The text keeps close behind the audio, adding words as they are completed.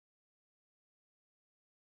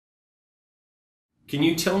Can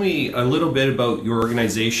you tell me a little bit about your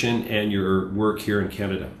organization and your work here in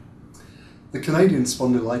Canada? The Canadian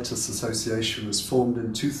Spondylitis Association was formed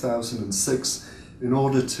in 2006 in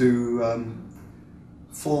order to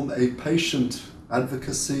form a patient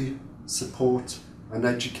advocacy, support and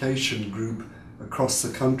education group across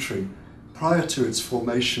the country. Prior to its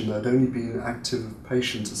formation, there had only been active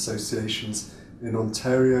patient associations in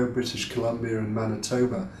Ontario, British Columbia and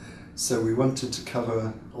Manitoba. So we wanted to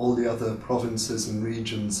cover all the other provinces and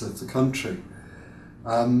regions of the country.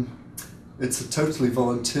 It's a totally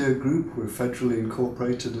volunteer group. We're federally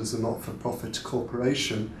incorporated as a not-for-profit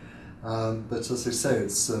corporation. But as I say,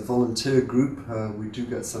 it's a volunteer group. We do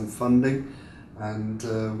get some funding and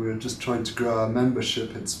we're just trying to grow our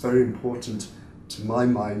membership. It's very important to my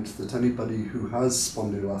mind that anybody who has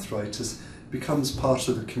spondyloarthritis becomes part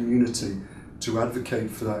of the community, to advocate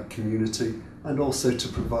for that community and also to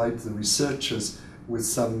provide the researchers with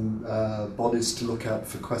some bodies to look at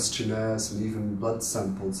for questionnaires and even blood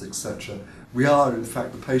samples, etc. We are in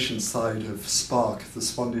fact the patient side of SPARC, the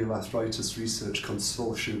Spondyloarthritis Research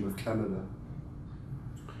Consortium of Canada.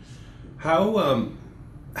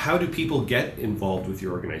 How do people get involved with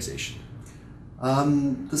your organization?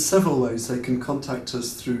 There's several ways. They can contact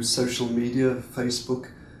us through social media,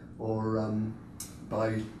 Facebook or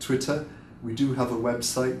by Twitter. We do have a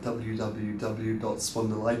website,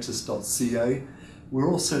 www.spondylitis.ca. We're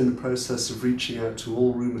also in the process of reaching out to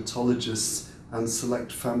all rheumatologists and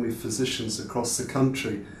select family physicians across the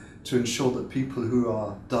country to ensure that people who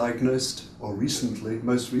are diagnosed or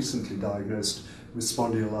most recently diagnosed with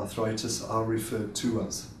spondyloarthritis are referred to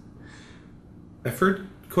us. I've heard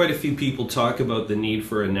quite a few people talk about the need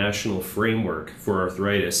for a national framework for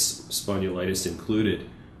arthritis, spondylitis included.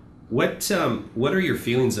 What are your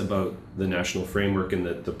feelings about the national framework and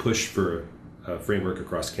the push for a framework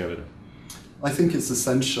across Canada? I think it's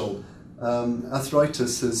essential.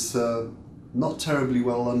 Arthritis is not terribly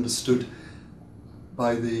well understood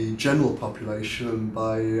by the general population and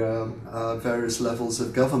by various levels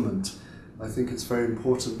of government. I think it's very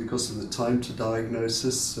important because of the time to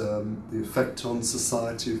diagnosis, the effect on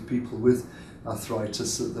society of people with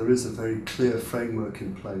arthritis, that there is a very clear framework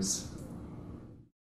in place.